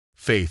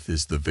Faith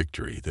is the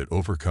victory that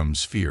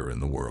overcomes fear in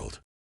the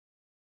world.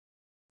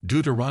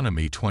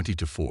 Deuteronomy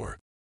 20:4.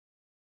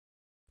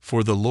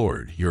 For the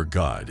Lord your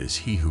God is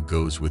he who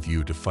goes with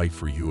you to fight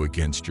for you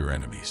against your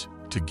enemies,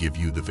 to give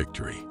you the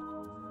victory.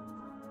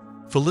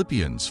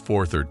 Philippians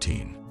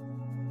 4:13.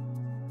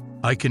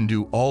 I can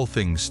do all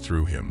things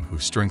through him who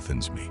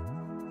strengthens me.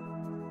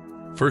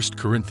 1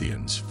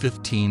 Corinthians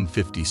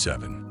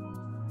 15:57.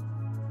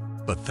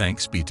 But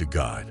thanks be to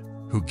God,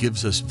 who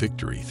gives us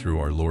victory through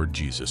our Lord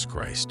Jesus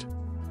Christ.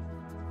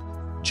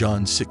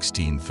 John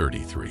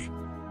 16:33.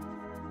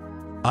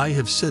 I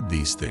have said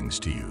these things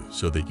to you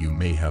so that you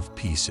may have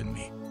peace in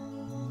me.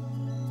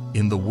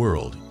 In the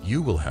world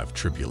you will have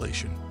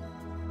tribulation.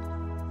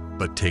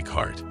 But take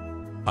heart,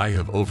 I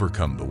have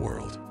overcome the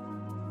world.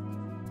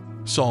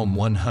 Psalm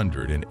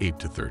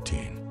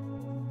 108:13.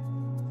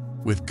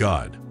 With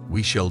God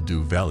we shall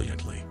do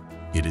valiantly.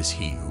 It is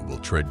he who will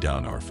tread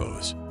down our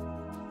foes.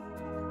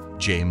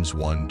 James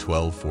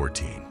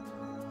 1:12-14.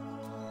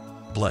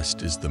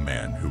 Blessed is the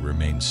man who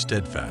remains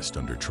steadfast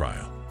under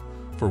trial,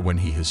 for when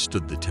he has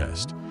stood the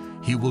test,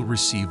 he will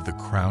receive the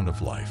crown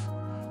of life,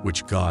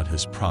 which God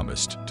has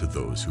promised to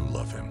those who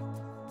love him.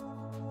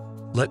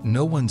 Let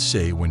no one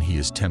say when he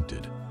is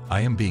tempted,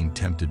 I am being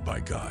tempted by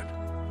God,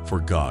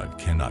 for God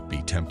cannot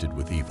be tempted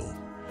with evil,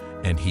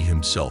 and he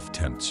himself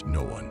tempts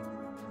no one.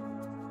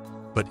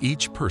 But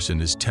each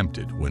person is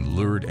tempted when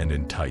lured and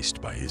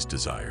enticed by his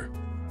desire.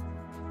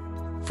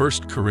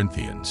 1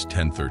 Corinthians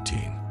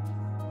 10:13.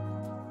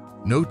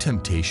 No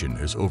temptation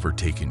has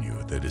overtaken you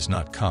that is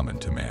not common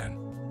to man.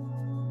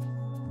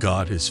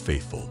 God is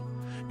faithful,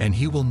 and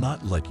he will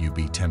not let you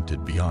be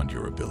tempted beyond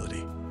your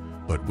ability,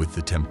 but with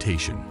the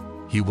temptation,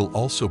 he will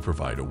also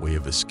provide a way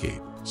of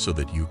escape so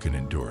that you can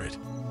endure it.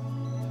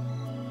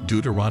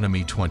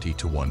 Deuteronomy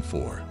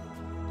 20:1-4.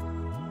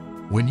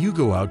 When you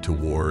go out to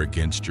war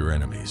against your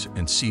enemies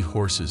and see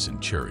horses and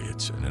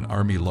chariots and an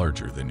army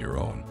larger than your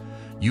own,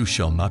 you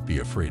shall not be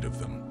afraid of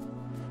them.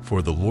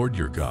 For the Lord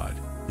your God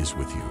is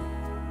with you,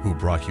 who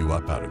brought you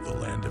up out of the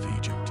land of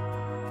Egypt.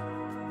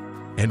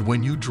 And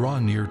when you draw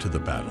near to the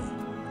battle,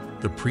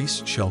 the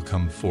priests shall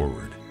come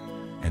forward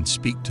and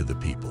speak to the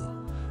people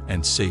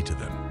and say to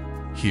them,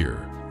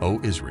 Hear,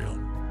 O Israel,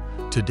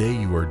 today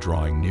you are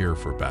drawing near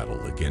for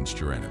battle against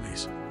your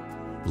enemies.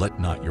 Let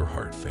not your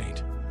heart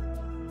faint.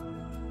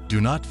 Do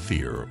not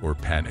fear or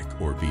panic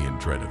or be in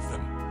dread of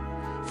them,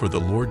 for the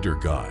Lord your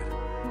God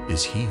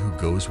is he who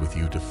goes with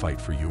you to fight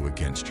for you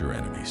against your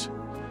enemies,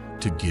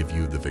 to give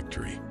you the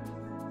victory.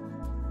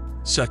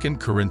 2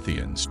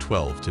 Corinthians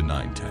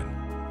 12:9-10.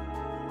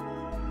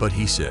 But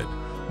he said,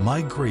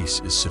 My grace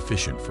is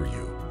sufficient for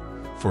you,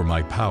 for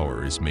my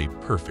power is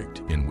made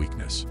perfect in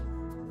weakness.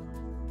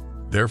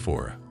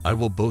 Therefore, I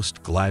will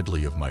boast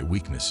gladly of my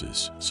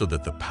weaknesses, so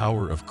that the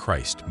power of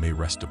Christ may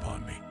rest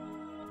upon me.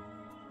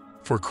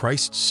 For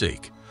Christ's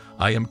sake,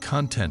 I am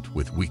content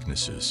with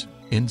weaknesses,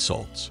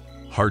 insults,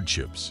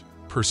 hardships,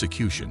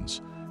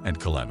 persecutions, and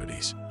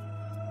calamities.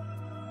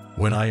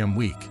 When I am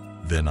weak,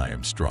 then I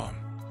am strong.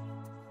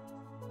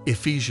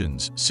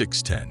 Ephesians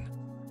 6:10.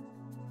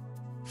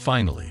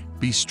 Finally,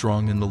 be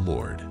strong in the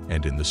Lord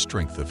and in the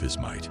strength of his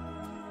might.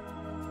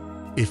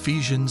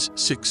 Ephesians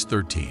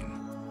 6:13.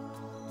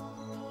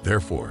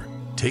 Therefore,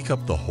 take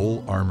up the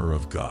whole armor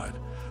of God,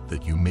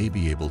 that you may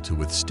be able to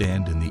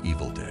withstand in the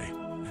evil day,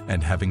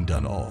 and having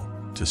done all,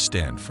 to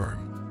stand firm.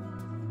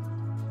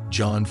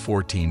 John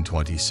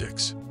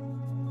 14:26.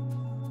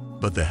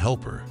 But the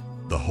Helper,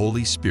 the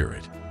Holy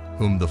Spirit,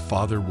 whom the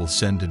Father will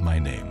send in my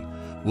name,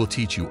 will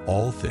teach you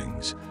all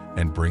things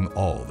and bring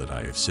all that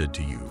I have said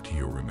to you to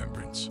your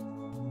remembrance.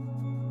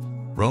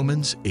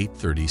 Romans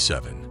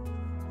 8:37.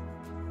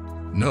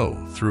 No,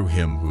 through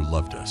him who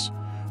loved us,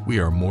 we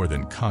are more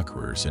than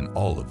conquerors in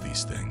all of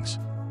these things.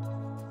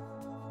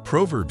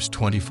 Proverbs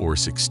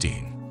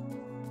 24:16.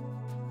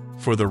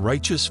 For the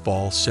righteous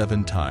fall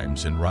 7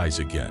 times and rise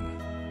again,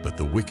 but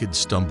the wicked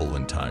stumble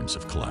in times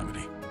of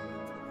calamity.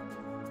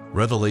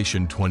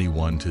 Revelation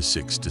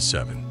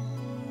 21:6-7.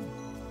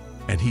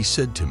 And he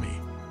said to me,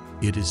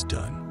 It is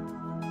done.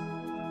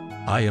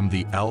 I am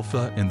the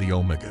Alpha and the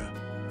Omega,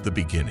 the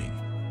beginning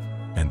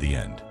and the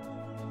end.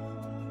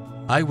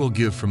 I will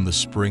give from the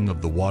spring of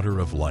the water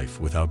of life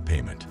without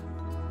payment.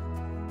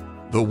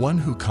 The one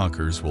who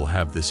conquers will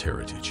have this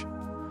heritage.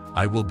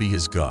 I will be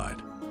his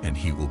God, and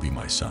he will be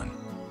my son.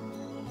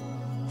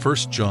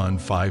 1 John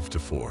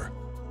 5:4.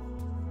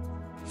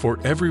 For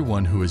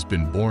everyone who has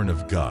been born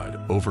of God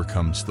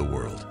overcomes the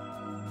world.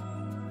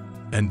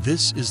 And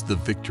this is the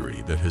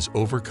victory that has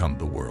overcome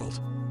the world,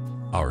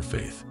 our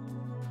faith.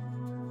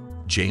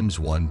 James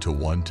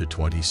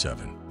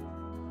 1:1-27.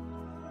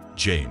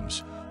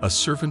 James, a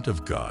servant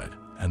of God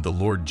and the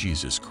Lord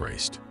Jesus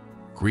Christ,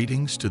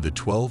 greetings to the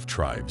 12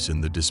 tribes in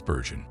the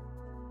dispersion.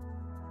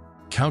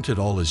 Count it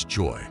all as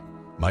joy,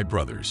 my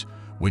brothers,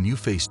 when you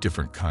face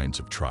different kinds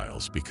of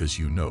trials, because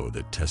you know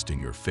that testing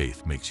your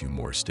faith makes you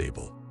more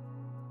stable.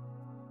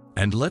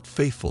 And let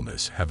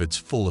faithfulness have its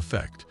full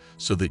effect,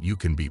 so that you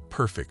can be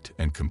perfect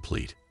and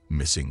complete,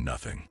 missing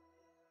nothing.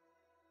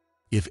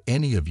 If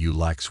any of you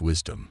lacks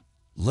wisdom,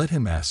 Let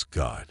him ask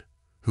God,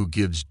 who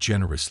gives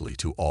generously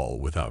to all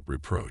without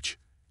reproach,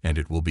 and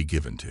it will be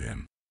given to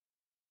him.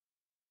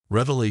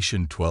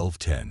 Revelation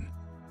 12:10.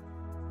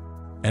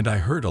 And I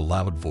heard a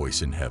loud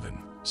voice in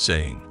heaven,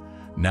 saying,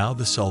 Now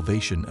the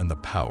salvation and the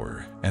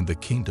power and the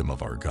kingdom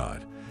of our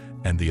God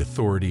and the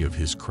authority of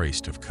his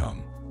Christ have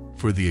come.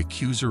 For the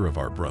accuser of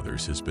our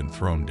brothers has been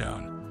thrown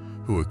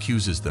down, who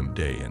accuses them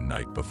day and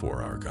night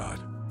before our God.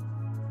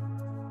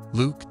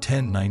 Luke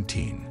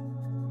 10:19.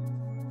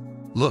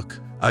 Look,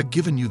 I've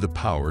given you the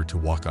power to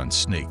walk on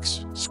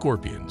snakes,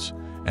 scorpions,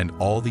 and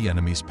all the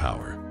enemy's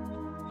power.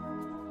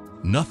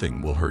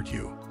 Nothing will hurt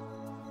you.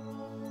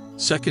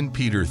 2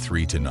 Peter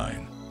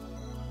 3:9.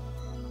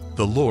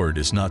 The Lord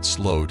is not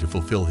slow to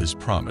fulfill his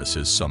promise,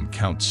 as some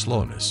count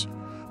slowness,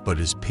 but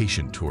is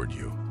patient toward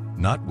you,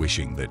 not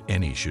wishing that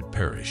any should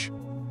perish,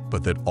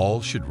 but that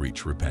all should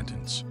reach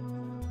repentance.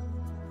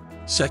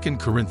 2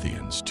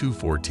 Corinthians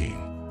 2:14.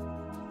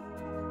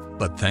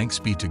 But thanks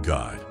be to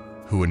God,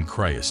 who in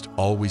Christ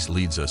always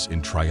leads us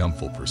in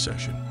triumphal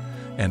procession,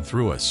 and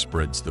through us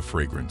spreads the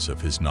fragrance of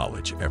his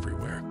knowledge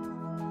everywhere.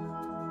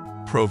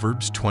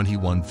 Proverbs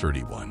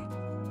 21:31.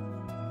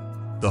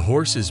 The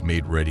horse is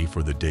made ready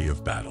for the day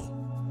of battle,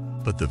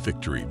 but the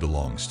victory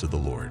belongs to the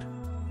Lord.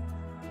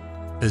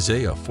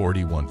 Isaiah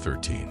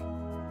 41:13.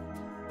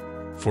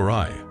 For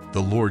I,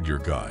 the Lord your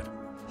God,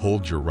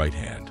 hold your right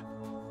hand.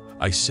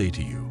 I say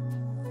to you,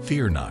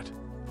 fear not,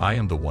 I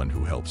am the one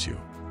who helps you.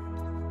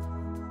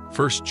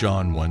 1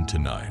 John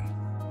 1-9.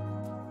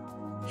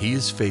 He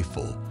is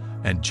faithful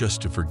and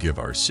just to forgive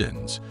our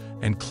sins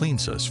and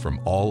cleanse us from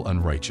all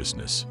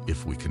unrighteousness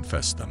if we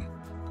confess them.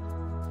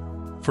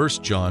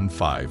 1 John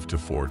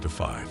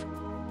 5:4-5.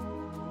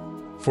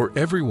 For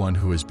everyone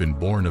who has been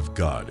born of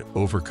God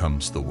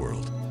overcomes the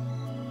world.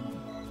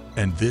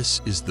 And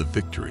this is the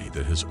victory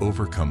that has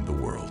overcome the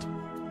world,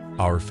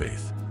 our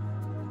faith.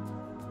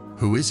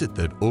 Who is it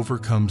that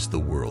overcomes the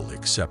world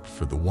except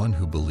for the one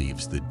who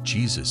believes that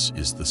Jesus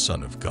is the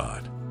Son of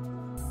God?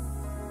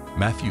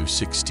 Matthew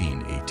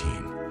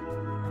 16:18.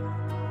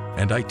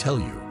 And I tell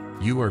you,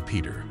 you are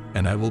Peter,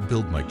 and I will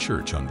build my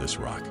church on this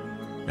rock,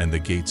 and the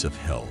gates of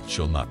hell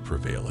shall not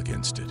prevail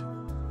against it.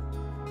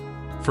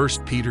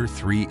 1 Peter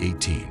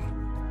 3:18.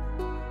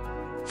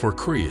 For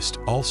Christ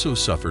also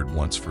suffered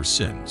once for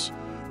sins,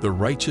 the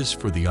righteous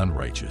for the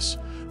unrighteous,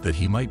 that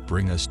he might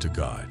bring us to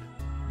God,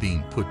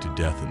 being put to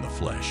death in the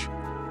flesh,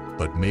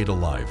 but made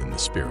alive in the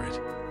Spirit.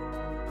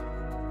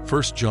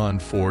 1 John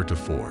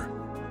 4:4.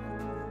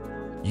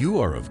 You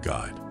are of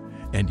God,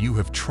 and you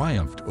have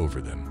triumphed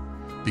over them,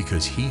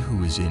 because he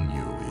who is in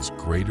you is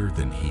greater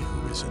than he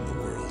who is in the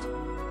world.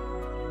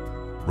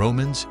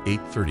 Romans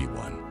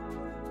 8:31.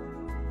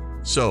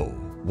 So,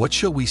 what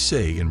shall we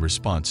say in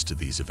response to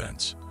these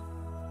events?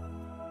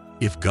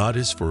 If God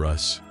is for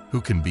us,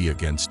 who can be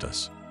against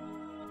us?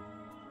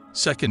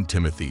 2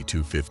 Timothy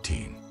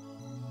 2:15.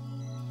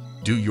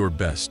 Do your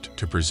best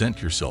to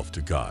present yourself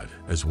to God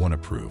as one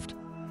approved,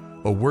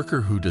 a worker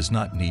who does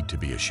not need to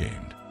be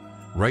ashamed,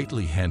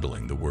 rightly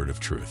handling the word of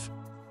truth.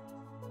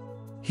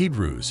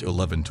 Hebrews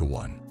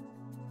 11:1.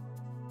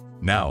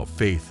 Now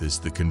faith is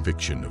the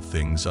conviction of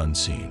things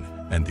unseen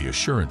and the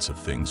assurance of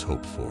things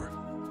hoped for.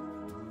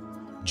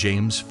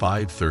 James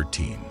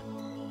 5:13.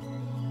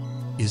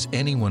 Is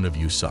any one of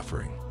you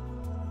suffering?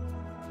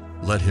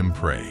 Let him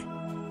pray.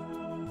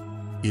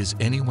 Is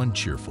anyone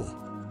cheerful?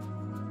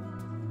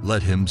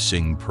 Let him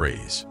sing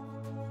praise.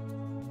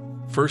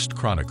 1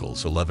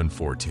 Chronicles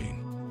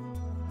 11:14.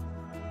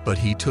 But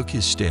he took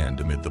his stand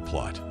amid the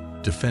plot,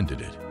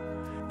 defended it,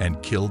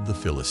 and killed the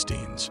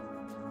Philistines.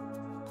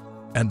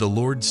 And the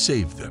Lord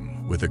saved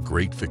them with a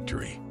great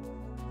victory.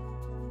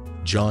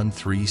 John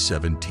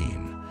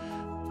 3:17.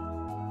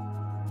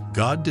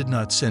 God did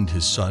not send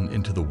his Son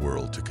into the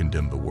world to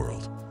condemn the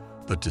world,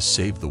 but to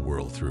save the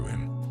world through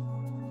him.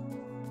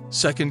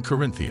 2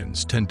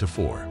 Corinthians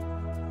 10:4.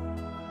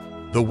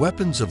 The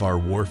weapons of our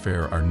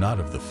warfare are not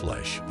of the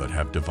flesh, but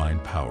have divine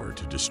power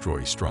to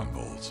destroy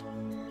strongholds.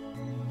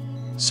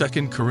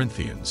 2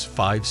 Corinthians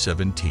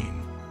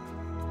 5:17.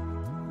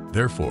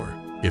 Therefore,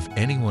 if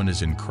anyone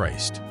is in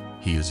Christ,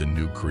 he is a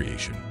new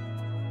creation.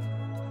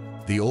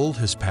 The old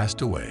has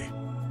passed away,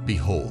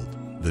 behold,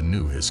 the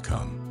new has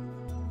come.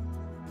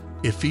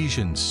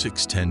 Ephesians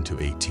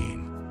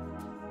 6:10-18.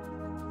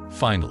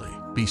 Finally,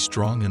 be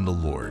strong in the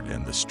Lord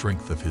and the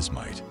strength of his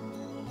might.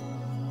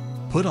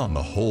 Put on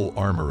the whole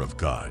armor of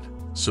God,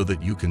 so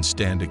that you can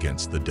stand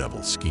against the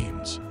devil's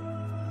schemes.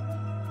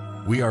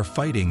 We are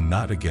fighting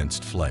not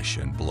against flesh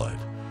and blood,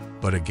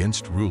 but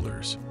against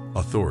rulers,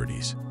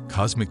 authorities,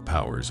 cosmic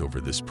powers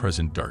over this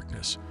present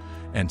darkness,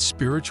 and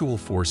spiritual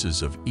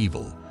forces of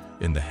evil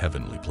in the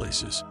heavenly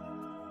places.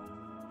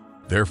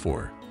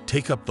 Therefore,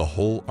 take up the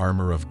whole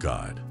armor of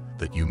God,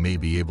 that you may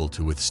be able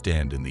to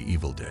withstand in the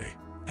evil day,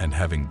 and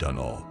having done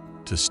all,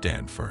 to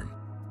stand firm.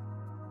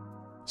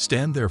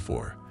 Stand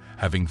therefore,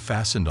 having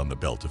fastened on the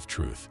belt of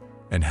truth,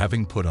 and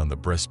having put on the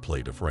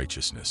breastplate of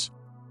righteousness.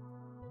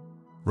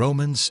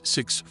 Romans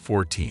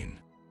 6:14.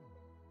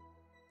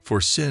 For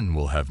sin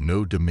will have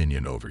no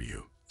dominion over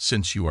you,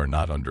 since you are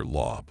not under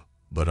law,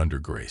 but under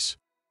grace.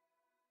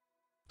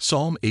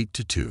 Psalm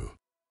 8-2.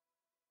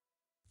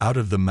 Out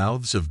of the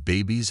mouths of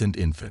babies and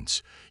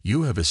infants,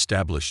 you have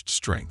established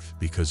strength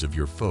because of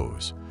your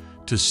foes,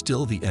 to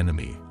still the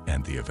enemy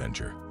and the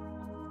avenger.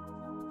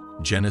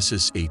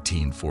 Genesis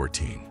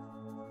 18:14.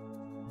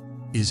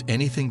 Is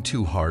anything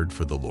too hard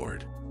for the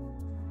Lord?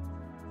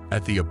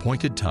 At the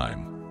appointed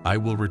time, I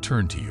will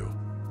return to you,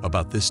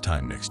 about this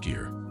time next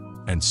year,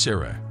 and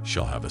Sarah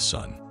shall have a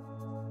son.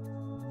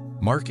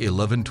 Mark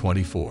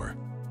 11:24.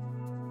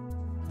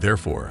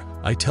 Therefore,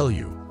 I tell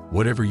you,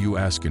 whatever you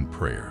ask in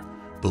prayer,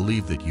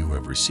 believe that you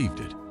have received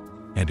it,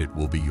 and it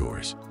will be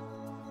yours.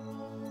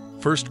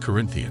 1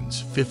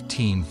 Corinthians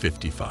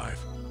 15:55.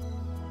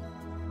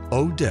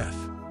 O death,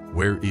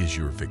 where is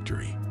your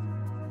victory?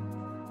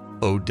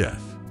 O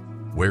death,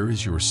 where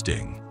is your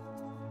sting?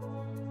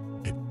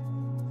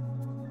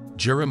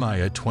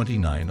 Jeremiah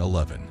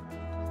 29:11.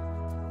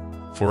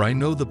 For I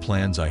know the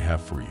plans I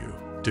have for you,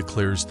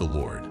 declares the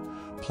Lord,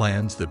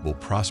 plans that will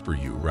prosper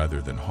you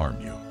rather than harm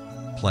you,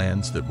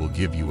 plans that will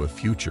give you a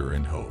future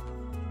and hope.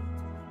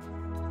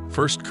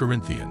 1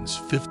 Corinthians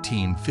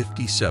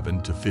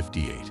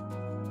 15:57-58.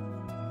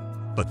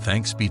 But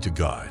thanks be to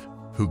God,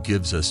 who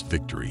gives us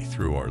victory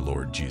through our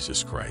Lord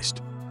Jesus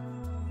Christ.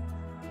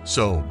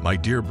 So, my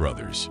dear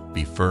brothers,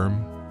 be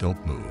firm,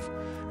 don't move,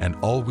 and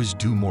always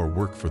do more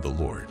work for the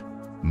Lord,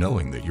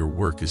 knowing that your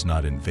work is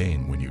not in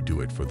vain when you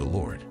do it for the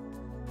Lord.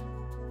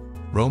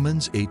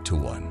 Romans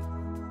 8:1.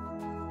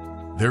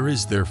 There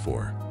is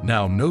therefore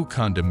now no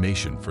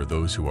condemnation for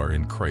those who are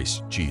in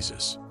Christ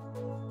Jesus.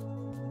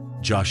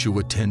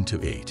 Joshua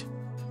 10:8.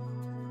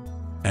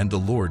 And the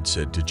Lord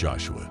said to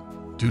Joshua,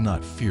 do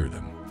not fear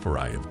them, for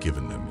I have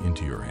given them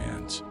into your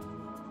hands.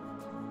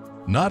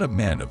 Not a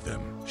man of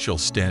them shall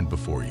stand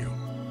before you.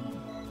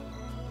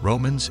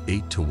 Romans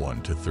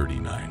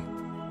 8:1-39.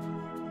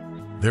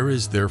 There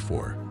is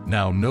therefore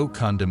now no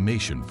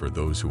condemnation for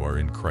those who are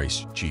in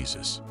Christ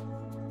Jesus.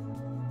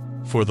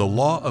 For the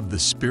law of the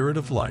Spirit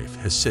of life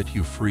has set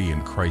you free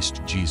in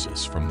Christ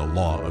Jesus from the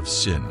law of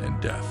sin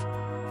and death.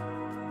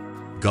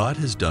 God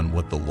has done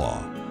what the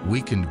law,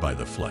 weakened by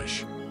the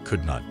flesh,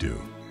 could not do.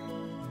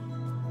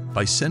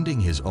 By sending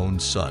his own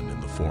Son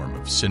in the form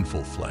of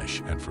sinful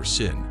flesh and for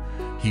sin,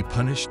 he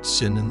punished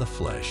sin in the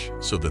flesh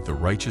so that the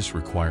righteous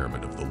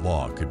requirement of the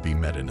law could be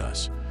met in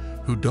us,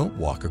 who don't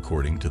walk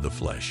according to the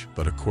flesh,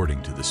 but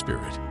according to the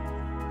Spirit.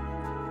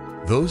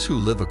 Those who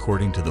live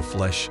according to the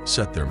flesh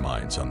set their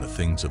minds on the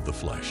things of the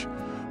flesh,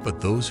 but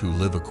those who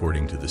live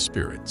according to the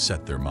Spirit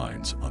set their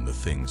minds on the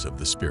things of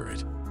the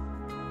Spirit.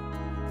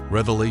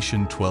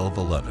 Revelation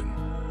 12:11.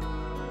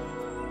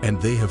 And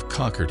they have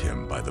conquered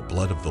him by the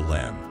blood of the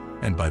Lamb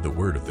and by the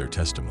word of their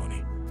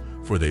testimony,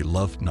 for they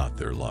loved not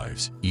their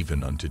lives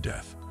even unto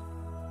death.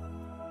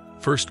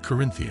 1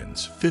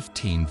 Corinthians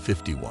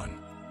 15:51.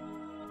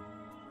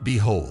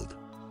 Behold,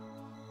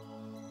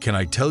 can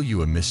I tell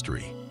you a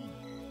mystery?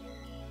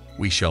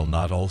 We shall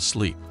not all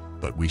sleep,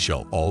 but we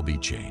shall all be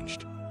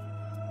changed.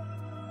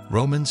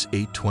 Romans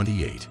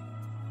 8:28.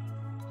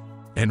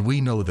 And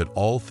we know that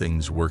all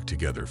things work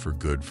together for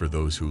good for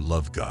those who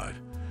love God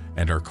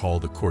and are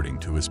called according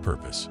to his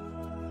purpose.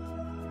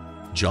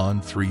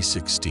 John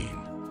 3:16.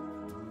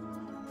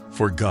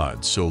 For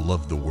God so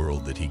loved the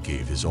world that he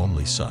gave his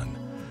only Son,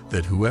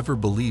 that whoever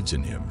believes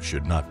in him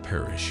should not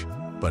perish,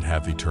 but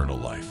have eternal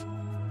life.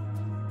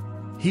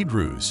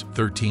 Hebrews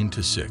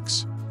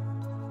 13:6.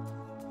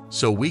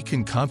 So we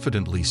can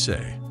confidently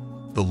say,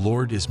 the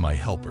Lord is my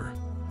helper.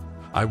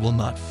 I will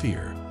not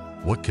fear.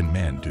 What can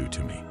man do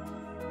to me?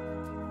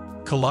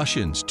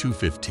 Colossians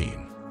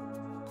 2:15.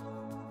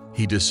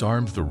 He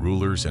disarmed the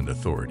rulers and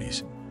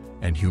authorities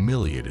and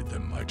humiliated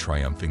them by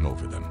triumphing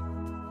over them.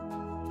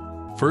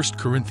 1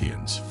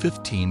 Corinthians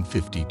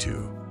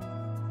 15:52.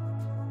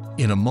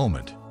 In a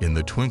moment, in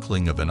the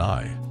twinkling of an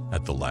eye,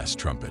 at the last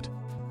trumpet.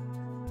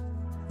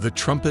 The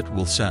trumpet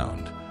will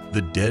sound,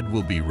 the dead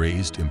will be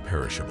raised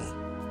imperishable,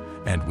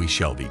 and we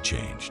shall be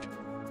changed.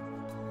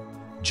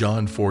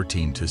 John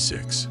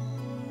 14:6.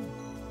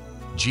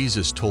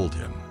 Jesus told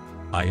him,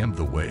 I am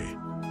the way,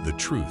 the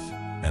truth,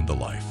 and the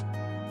life.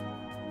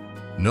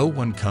 No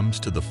one comes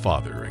to the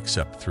Father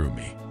except through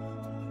me.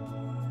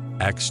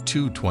 Acts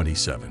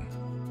 2:27.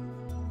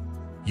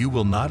 You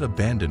will not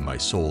abandon my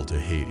soul to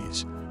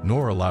Hades,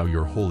 nor allow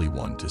your Holy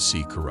One to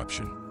see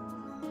corruption.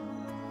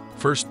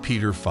 1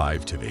 Peter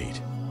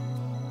 5:8.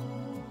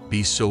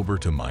 Be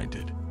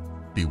sober-minded,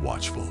 be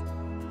watchful.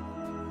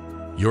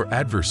 Your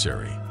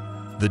adversary,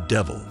 the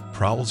devil,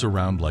 prowls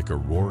around like a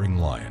roaring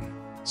lion,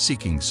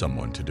 seeking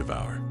someone to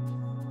devour.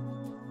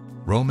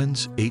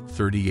 Romans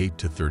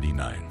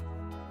 8:38-39.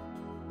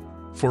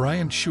 For I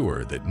am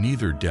sure that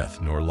neither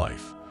death nor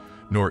life,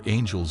 nor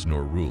angels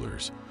nor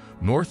rulers,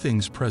 nor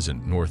things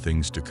present nor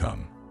things to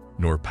come,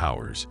 nor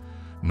powers,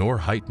 nor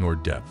height nor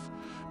depth,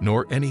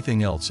 nor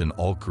anything else in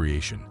all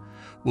creation,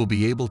 will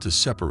be able to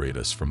separate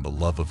us from the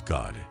love of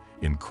God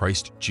in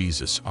Christ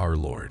Jesus our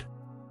Lord.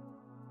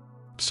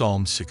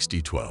 Psalm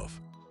 60:12.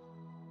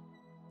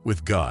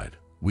 With God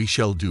we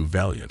shall do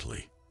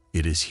valiantly.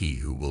 It is he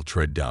who will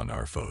tread down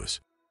our foes.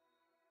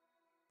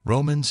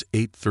 Romans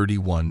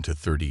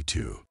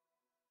 8:31-32.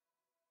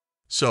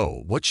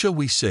 So, what shall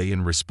we say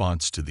in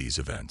response to these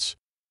events?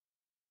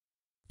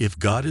 If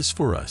God is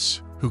for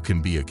us, who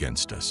can be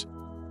against us?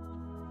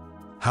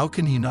 How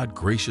can He not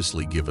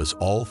graciously give us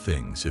all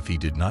things if He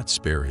did not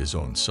spare His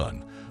own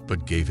Son,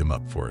 but gave Him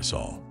up for us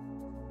all?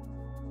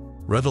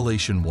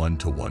 Revelation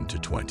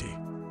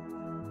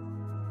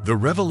 1:1-20. The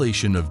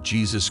revelation of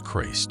Jesus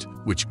Christ,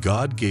 which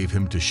God gave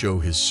Him to show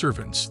His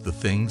servants the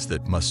things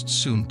that must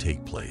soon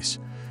take place,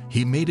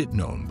 He made it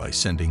known by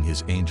sending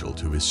His angel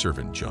to His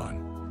servant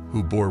John,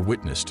 who bore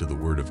witness to the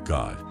Word of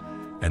God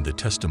and the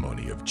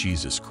testimony of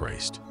Jesus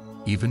Christ,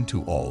 even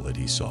to all that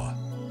he saw.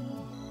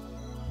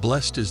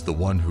 Blessed is the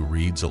one who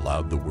reads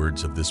aloud the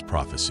words of this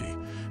prophecy,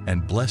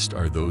 and blessed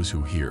are those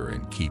who hear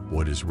and keep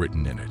what is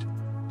written in it,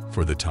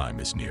 for the time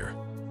is near.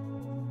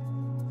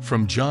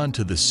 From John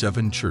to the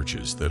 7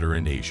 churches that are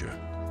in Asia,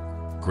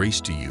 grace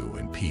to you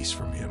and peace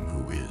from Him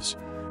who is,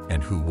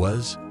 and who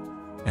was,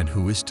 and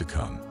who is to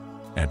come,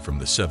 and from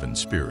the 7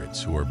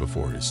 spirits who are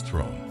before His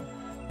throne,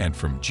 and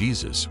from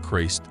Jesus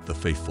Christ the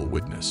faithful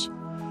witness,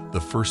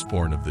 the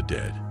firstborn of the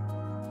dead,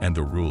 and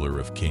the ruler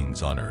of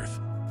kings on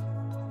earth.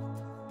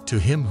 To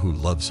Him who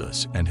loves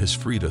us and has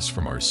freed us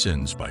from our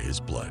sins by His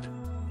blood.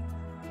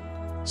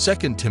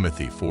 2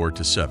 Timothy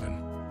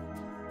 4:7.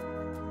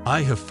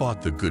 I have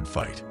fought the good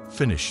fight,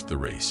 finished the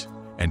race,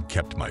 and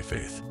kept my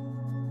faith.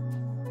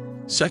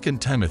 2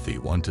 Timothy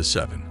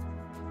 1:7.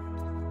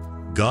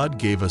 God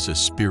gave us a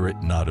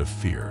spirit not of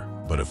fear,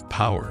 but of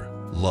power,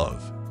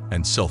 love,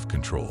 and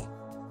self-control.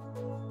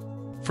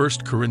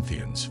 1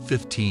 Corinthians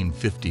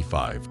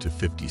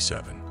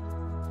 15:55-57.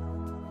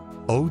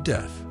 O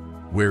death,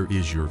 where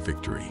is your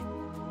victory?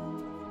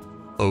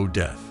 O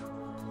death,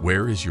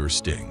 where is your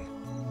sting?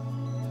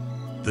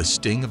 The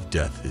sting of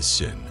death is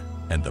sin,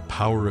 and the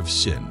power of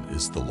sin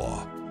is the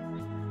law.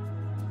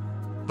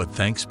 But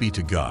thanks be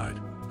to God,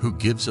 who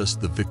gives us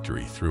the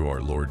victory through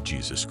our Lord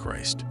Jesus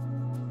Christ.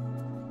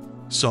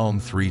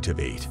 Psalm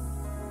 3-8.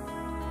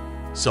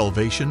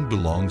 Salvation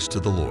belongs to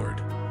the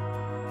Lord.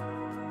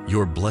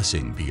 Your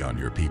blessing be on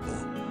your people.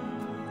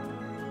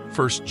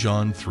 1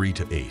 John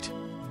 3-8.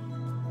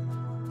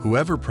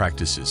 Whoever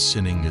practices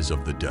sinning is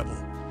of the devil,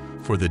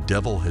 for the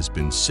devil has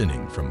been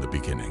sinning from the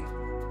beginning.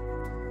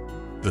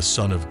 The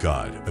Son of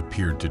God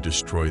appeared to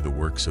destroy the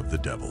works of the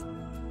devil.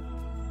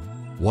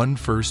 1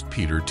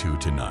 Peter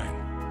 2-9.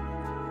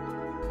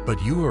 But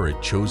you are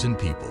a chosen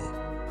people,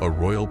 a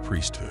royal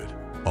priesthood,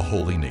 a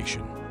holy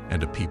nation,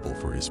 and a people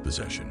for His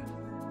possession.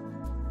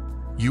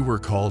 You were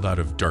called out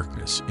of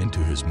darkness into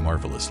His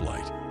marvelous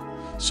light,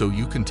 so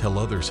you can tell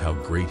others how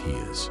great He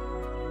is.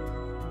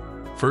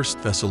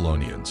 1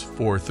 Thessalonians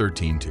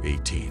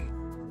 4:13-18.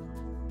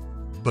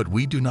 But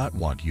we do not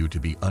want you to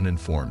be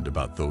uninformed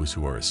about those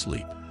who are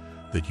asleep,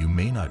 that you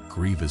may not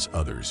grieve as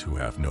others who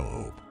have no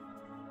hope.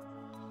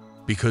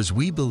 Because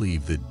we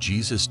believe that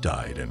Jesus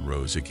died and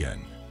rose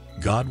again,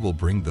 God will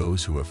bring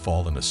those who have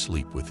fallen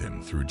asleep with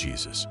Him through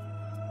Jesus.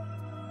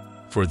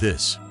 For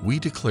this, we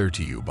declare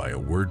to you by a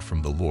word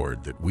from the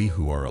Lord that we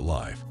who are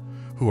alive,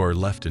 who are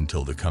left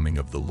until the coming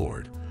of the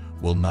Lord,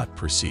 will not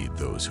precede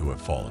those who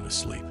have fallen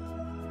asleep.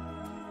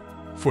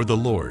 For the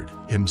Lord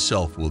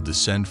Himself will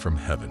descend from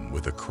heaven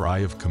with a cry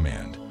of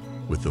command,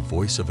 with the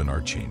voice of an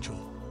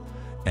archangel,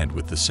 and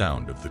with the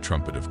sound of the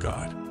trumpet of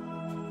God.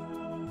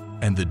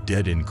 And the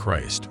dead in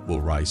Christ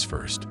will rise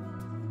first.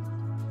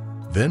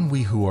 Then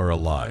we who are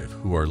alive,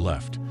 who are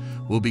left,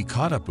 will be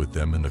caught up with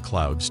them in the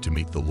clouds to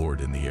meet the Lord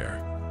in the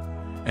air.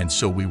 And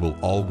so we will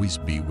always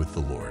be with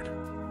the Lord.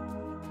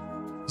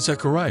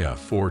 Zechariah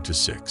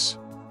 4-6.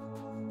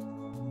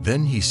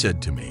 Then He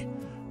said to me,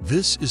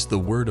 This is the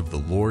word of the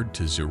Lord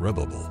to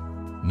Zerubbabel,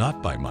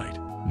 not by might,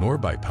 nor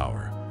by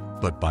power,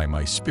 but by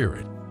my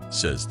Spirit,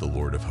 says the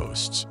Lord of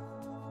hosts.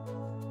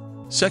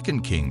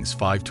 2 Kings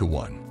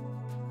 5-1.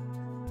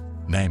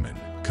 Naaman,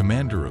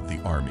 commander of the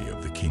army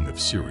of the king of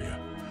Syria,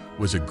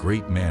 was a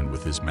great man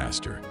with his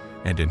master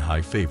and in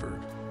high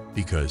favor,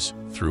 because,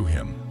 through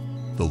him,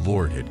 the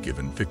Lord had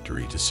given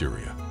victory to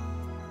Syria.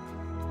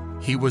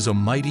 He was a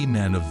mighty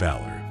man of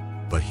valor,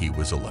 but he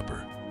was a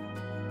leper.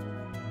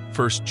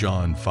 1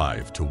 John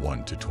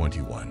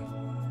 5:1-21.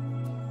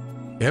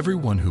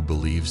 Everyone who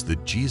believes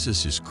that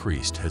Jesus is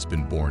Christ has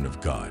been born of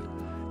God,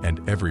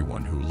 and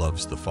everyone who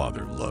loves the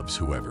Father loves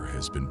whoever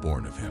has been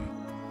born of Him.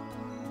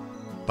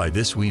 By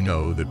this we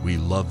know that we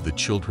love the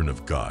children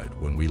of God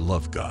when we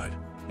love God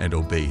and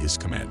obey His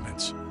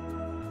commandments.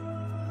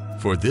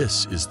 For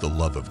this is the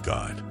love of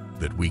God,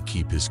 that we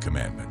keep His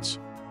commandments.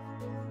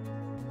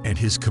 And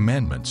His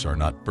commandments are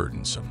not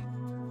burdensome.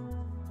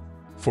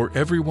 For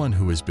everyone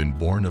who has been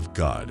born of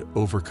God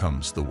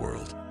overcomes the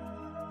world.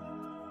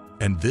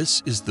 And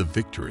this is the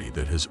victory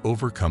that has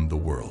overcome the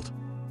world,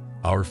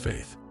 our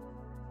faith.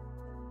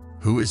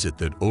 Who is it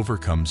that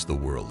overcomes the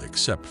world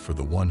except for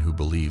the one who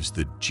believes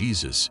that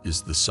Jesus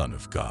is the Son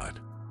of God?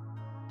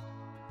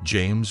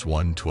 James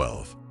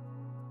 1:12.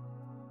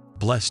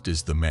 Blessed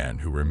is the man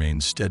who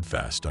remains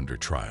steadfast under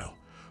trial,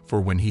 for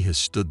when he has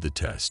stood the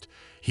test,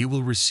 he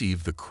will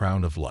receive the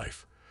crown of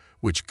life,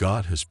 which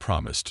God has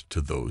promised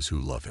to those who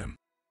love Him.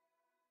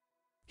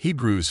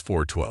 Hebrews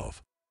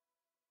 4:12.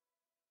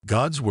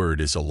 God's word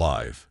is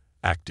alive,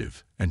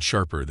 active, and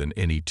sharper than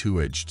any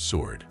two-edged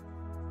sword.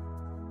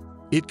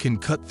 It can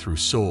cut through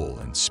soul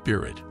and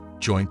spirit,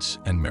 joints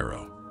and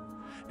marrow,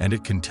 and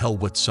it can tell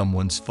what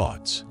someone's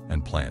thoughts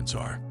and plans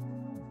are.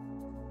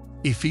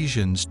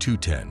 Ephesians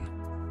 2:10.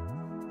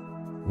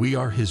 We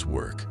are His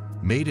work,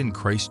 made in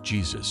Christ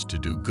Jesus to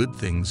do good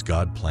things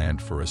God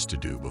planned for us to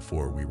do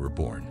before we were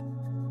born.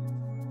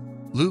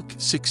 Luke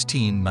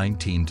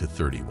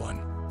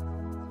 16:19-31.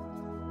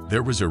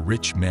 There was a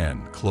rich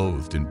man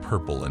clothed in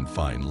purple and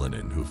fine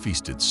linen who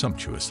feasted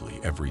sumptuously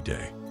every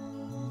day.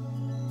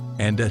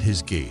 And at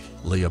his gate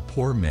lay a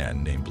poor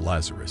man named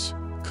Lazarus,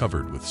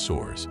 covered with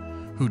sores,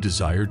 who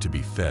desired to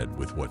be fed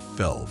with what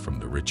fell from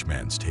the rich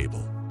man's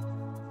table.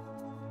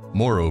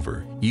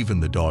 Moreover, even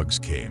the dogs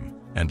came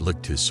and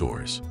licked his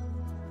sores.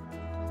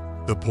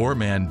 The poor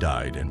man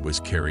died and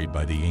was carried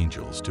by the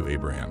angels to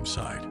Abraham's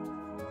side.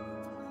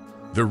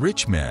 The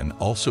rich man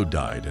also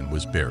died and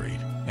was buried,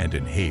 and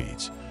in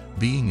Hades,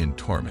 being in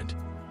torment,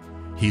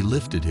 he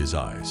lifted his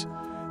eyes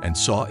and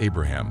saw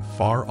Abraham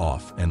far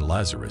off and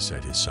Lazarus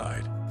at his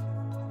side.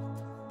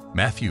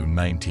 Matthew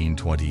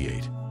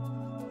 19:28.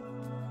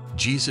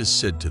 Jesus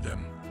said to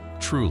them,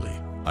 Truly,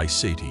 I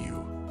say to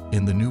you,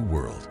 in the new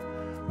world,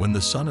 when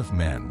the Son of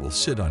Man will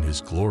sit on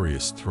his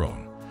glorious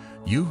throne,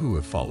 you who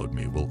have followed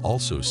me will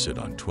also sit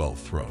on 12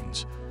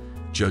 thrones,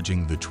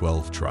 judging the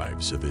 12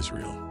 tribes of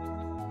Israel.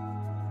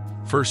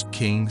 1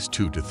 Kings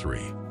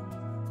 2-3.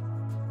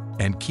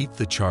 And keep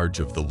the charge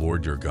of the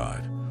Lord your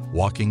God,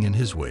 walking in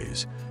his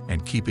ways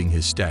and keeping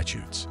his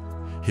statutes,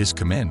 his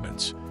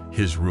commandments,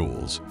 his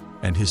rules,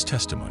 and his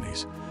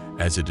testimonies,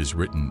 as it is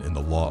written in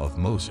the law of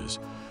Moses,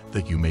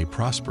 that you may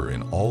prosper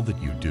in all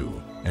that you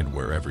do and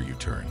wherever you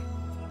turn.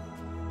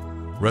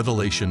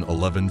 Revelation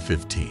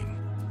 11:15.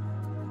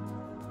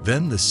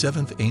 Then the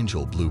seventh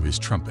angel blew his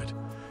trumpet,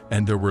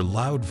 and there were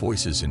loud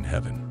voices in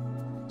heaven,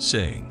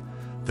 saying,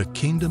 The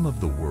kingdom of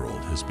the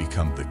world has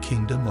become the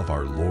kingdom of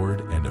our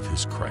Lord and of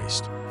his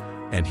Christ,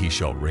 and he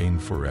shall reign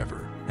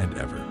forever and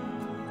ever.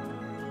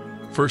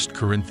 1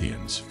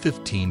 Corinthians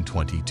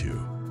 15:22.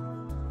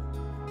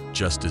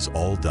 Just as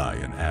all die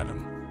in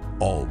Adam,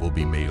 all will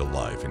be made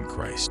alive in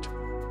Christ.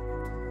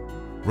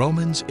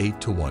 Romans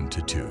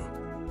 8:1-2.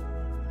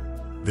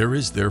 There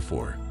is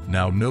therefore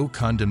now no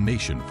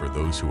condemnation for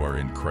those who are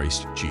in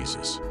Christ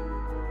Jesus.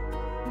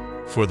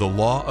 For the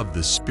law of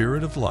the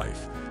Spirit of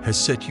life has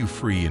set you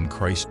free in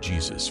Christ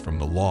Jesus from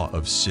the law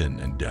of sin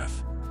and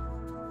death.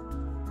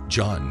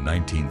 John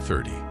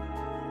 19:30.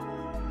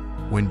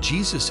 When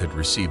Jesus had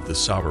received the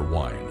sour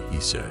wine, he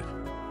said,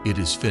 It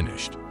is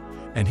finished,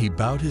 and he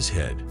bowed his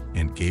head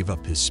and gave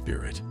up his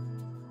spirit.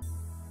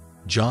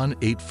 John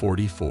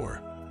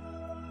 8:44.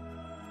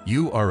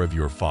 You are of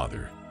your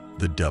father,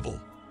 the devil,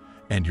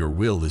 and your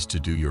will is to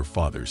do your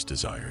father's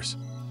desires.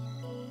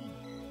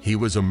 He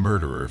was a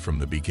murderer from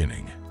the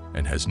beginning,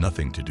 and has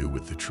nothing to do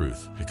with the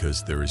truth,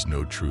 because there is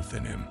no truth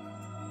in him.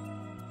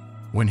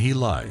 When he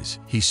lies,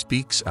 he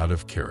speaks out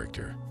of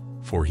character,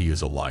 for he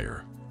is a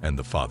liar and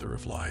the father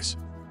of lies.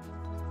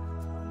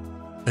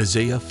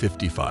 Isaiah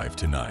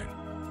 55:9.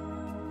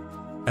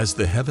 As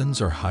the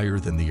heavens are higher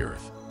than the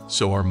earth,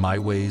 so are my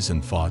ways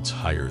and thoughts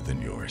higher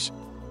than yours.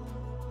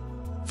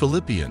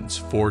 Philippians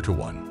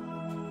 4:1.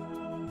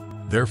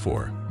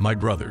 Therefore, my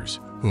brothers,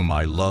 whom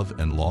I love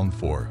and long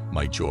for,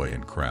 my joy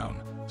and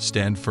crown,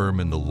 stand firm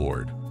in the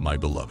Lord, my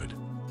beloved.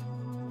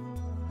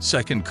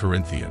 2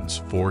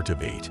 Corinthians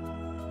 4:8.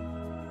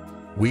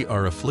 We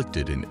are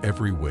afflicted in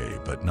every way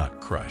but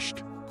not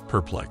crushed,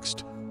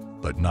 perplexed,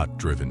 but not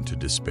driven to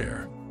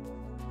despair.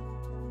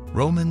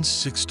 Romans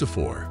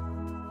 6:4.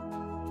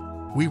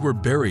 We were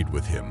buried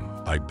with him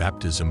by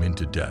baptism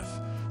into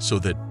death, so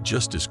that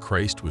just as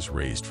Christ was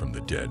raised from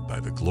the dead by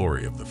the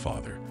glory of the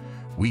Father,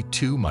 we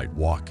too might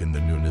walk in the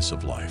newness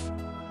of life.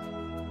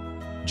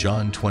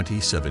 John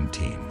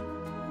 20:17.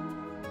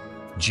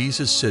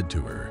 Jesus said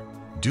to her,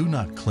 Do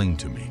not cling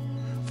to me,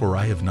 for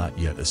I have not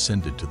yet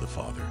ascended to the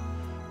Father,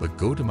 but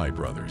go to my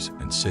brothers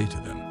and say to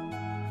them,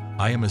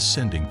 I am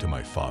ascending to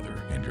my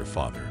Father and your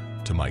Father,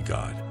 to my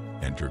God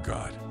and your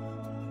God.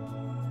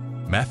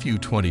 Matthew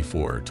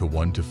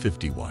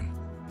 24:1-51.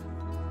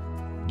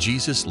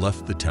 Jesus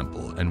left the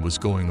temple and was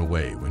going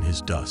away when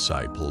his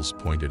disciples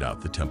pointed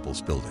out the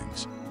temple's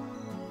buildings.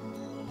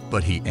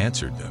 But he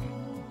answered them,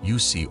 You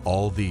see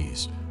all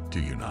these, do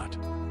you not?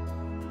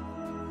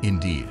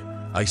 Indeed,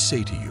 I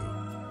say to you,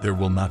 there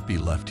will not be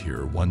left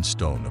here one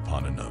stone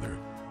upon another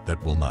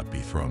that will not be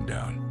thrown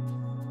down.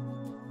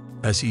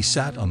 As he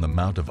sat on the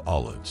Mount of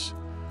Olives,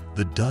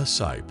 the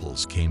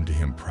disciples came to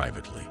him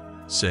privately,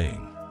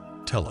 saying,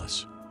 Tell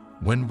us,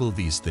 when will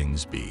these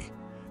things be,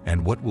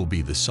 and what will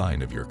be the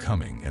sign of your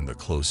coming and the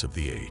close of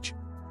the age?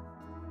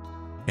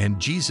 And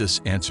Jesus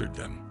answered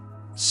them,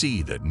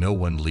 See that no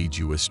one leads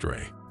you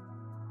astray.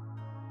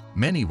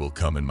 Many will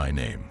come in my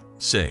name,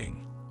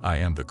 saying, I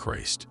am the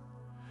Christ,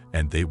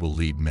 and they will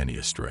lead many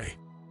astray.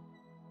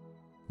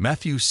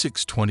 Matthew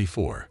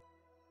 6:24.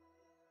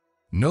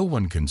 No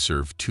one can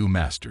serve two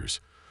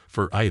masters,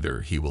 for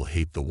either he will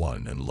hate the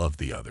one and love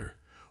the other,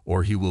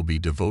 or he will be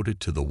devoted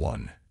to the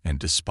one and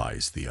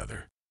despise the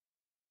other.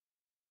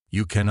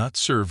 You cannot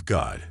serve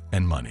God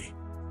and money.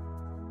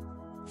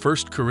 1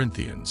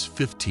 Corinthians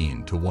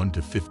 15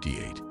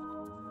 1-58.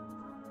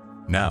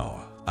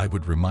 Now I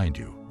would remind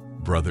you,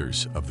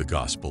 brothers, of the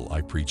gospel I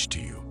preached to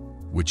you,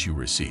 which you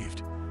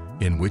received,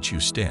 in which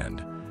you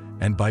stand,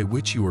 and by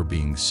which you are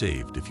being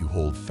saved if you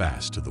hold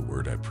fast to the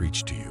word I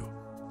preached to you,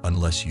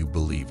 unless you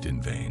believed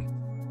in vain.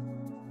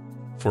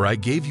 For I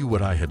gave you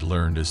what I had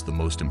learned as the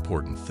most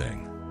important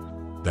thing,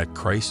 that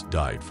Christ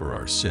died for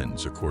our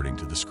sins according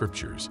to the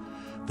Scriptures,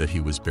 that he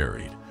was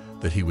buried,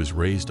 that he was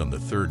raised on the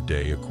third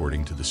day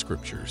according to the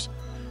Scriptures,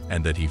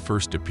 and that he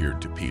first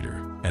appeared to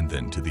Peter and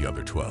then to the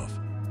other 12.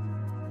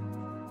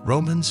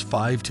 Romans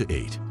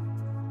 5-8.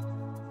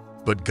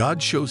 But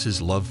God shows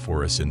his love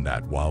for us in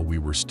that while we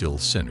were still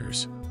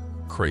sinners,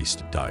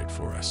 Christ died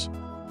for us.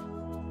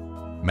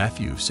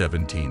 Matthew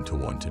 17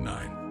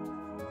 1-9.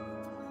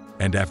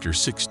 And after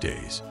 6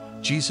 days,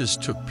 Jesus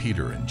took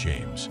Peter and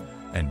James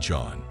and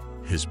John,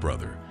 his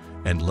brother,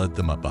 and led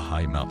them up a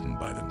high mountain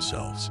by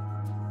themselves.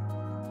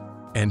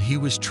 And he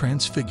was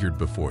transfigured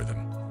before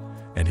them,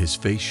 and his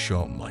face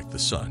shone like the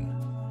sun,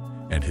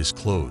 and his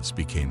clothes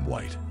became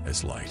white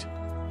as light.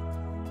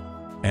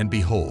 And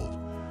behold,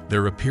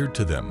 there appeared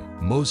to them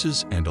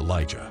Moses and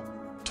Elijah,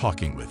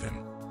 talking with him.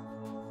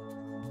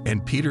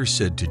 And Peter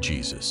said to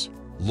Jesus,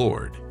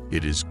 Lord,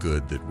 it is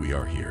good that we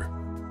are here.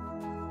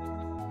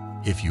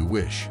 If you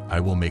wish, I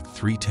will make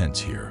 3 tents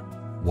here,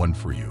 one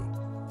for you,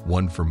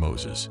 one for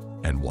Moses,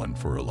 and one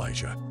for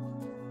Elijah.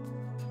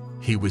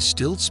 He was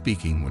still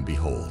speaking when,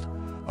 behold,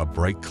 a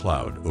bright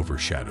cloud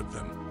overshadowed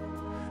them.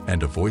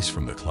 And a voice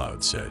from the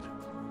cloud said,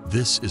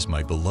 This is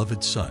my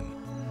beloved Son,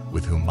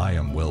 with whom I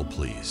am well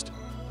pleased.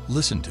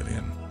 Listen to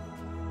him.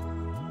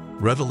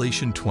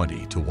 Revelation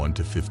 20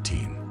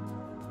 1-15.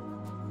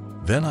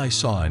 Then I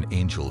saw an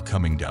angel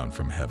coming down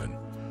from heaven,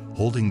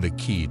 holding the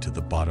key to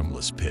the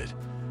bottomless pit,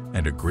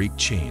 and a great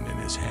chain in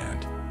his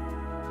hand.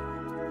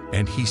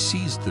 And he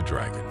seized the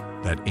dragon,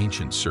 that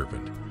ancient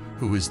serpent,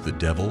 who is the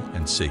devil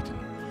and Satan,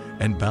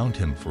 and bound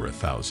him for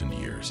 1,000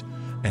 years,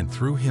 and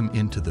threw him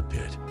into the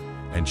pit,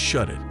 and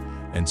shut it,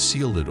 and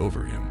sealed it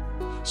over him,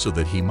 so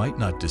that he might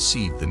not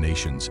deceive the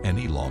nations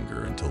any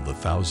longer until the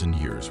 1,000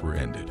 years were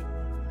ended.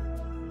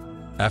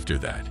 After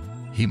that,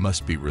 he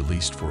must be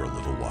released for a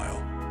little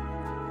while.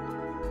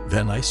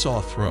 Then I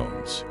saw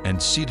thrones,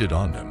 and seated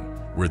on them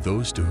were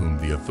those to whom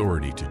the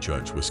authority to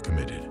judge was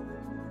committed.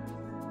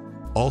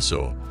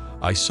 Also,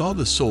 I saw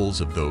the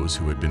souls of those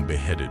who had been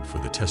beheaded for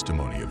the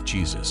testimony of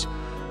Jesus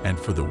and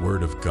for the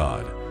word of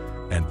God,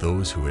 and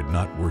those who had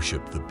not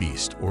worshipped the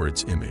beast or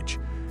its image,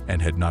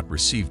 and had not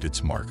received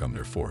its mark on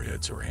their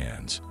foreheads or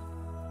hands.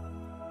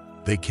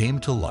 They came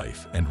to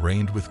life and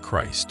reigned with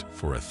Christ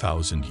for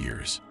 1,000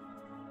 years.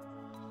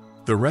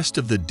 The rest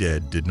of the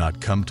dead did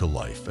not come to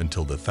life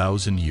until the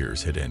 1,000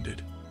 years had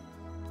ended.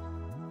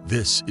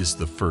 This is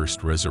the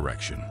first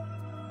resurrection.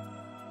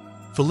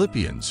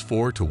 Philippians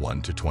 4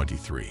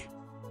 1-23.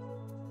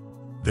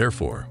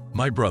 Therefore,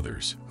 my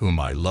brothers, whom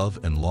I love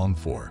and long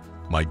for,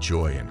 my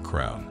joy and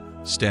crown,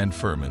 stand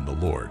firm in the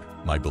Lord,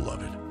 my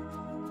beloved.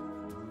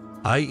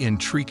 I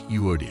entreat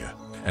Euodia,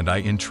 and I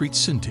entreat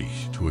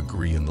Syntyche to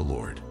agree in the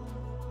Lord.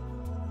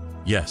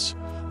 Yes,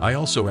 I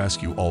also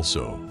ask you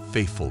also,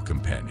 faithful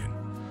companion,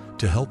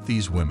 to help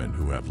these women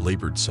who have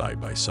labored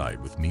side by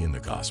side with me in the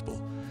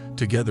gospel,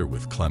 together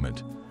with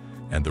Clement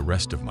and the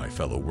rest of my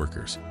fellow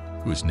workers,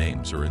 whose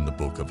names are in the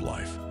book of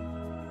life.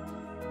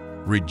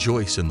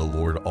 Rejoice in the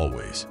Lord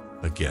always.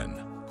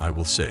 Again, I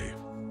will say,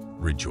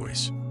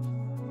 rejoice.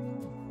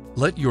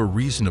 Let your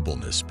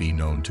reasonableness be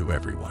known to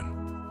everyone.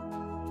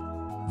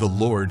 The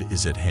Lord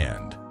is at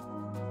hand.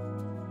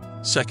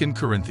 2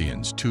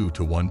 Corinthians 2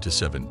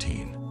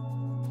 1-17.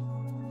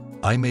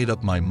 I made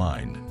up my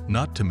mind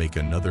not to make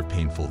another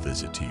painful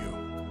visit to you.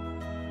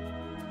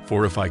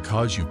 For if I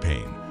cause you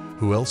pain,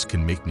 who else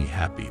can make me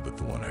happy but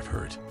the one I've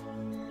hurt?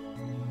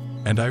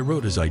 And I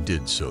wrote as I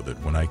did so that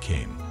when I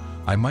came,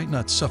 I might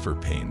not suffer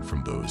pain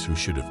from those who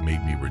should have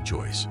made me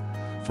rejoice,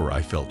 for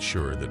I felt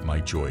sure that my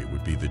joy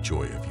would be the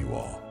joy of you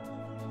all.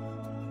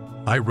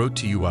 I wrote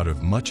to you out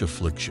of much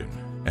affliction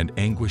and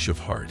anguish of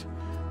heart,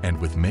 and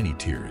with many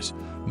tears,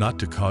 not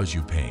to cause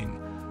you pain,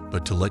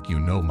 but to let you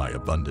know my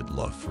abundant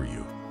love for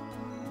you.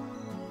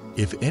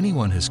 If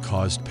anyone has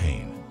caused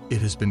pain, it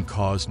has been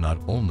caused not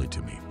only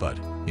to me, but,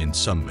 in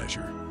some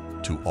measure,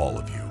 to all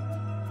of you.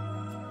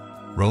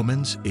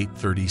 Romans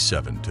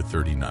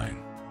 8:37-39.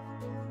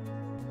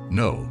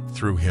 No,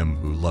 through him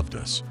who loved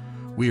us,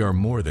 we are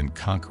more than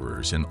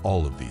conquerors in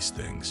all of these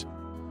things.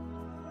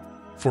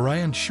 For I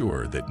am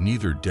sure that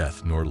neither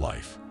death nor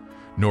life,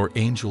 nor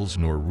angels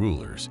nor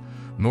rulers,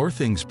 nor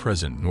things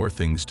present nor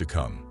things to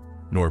come,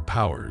 nor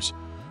powers,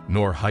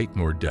 nor height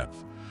nor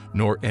depth,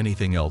 nor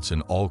anything else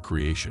in all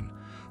creation,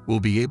 will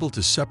be able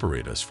to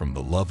separate us from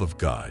the love of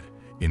God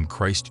in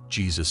Christ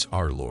Jesus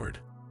our Lord.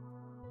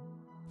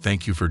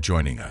 Thank you for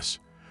joining us.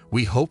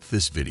 We hope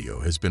this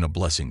video has been a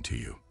blessing to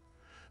you.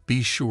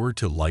 Be sure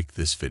to like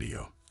this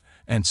video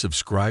and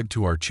subscribe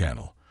to our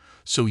channel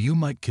so you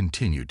might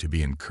continue to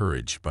be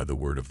encouraged by the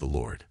word of the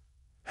Lord.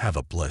 Have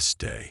a blessed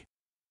day.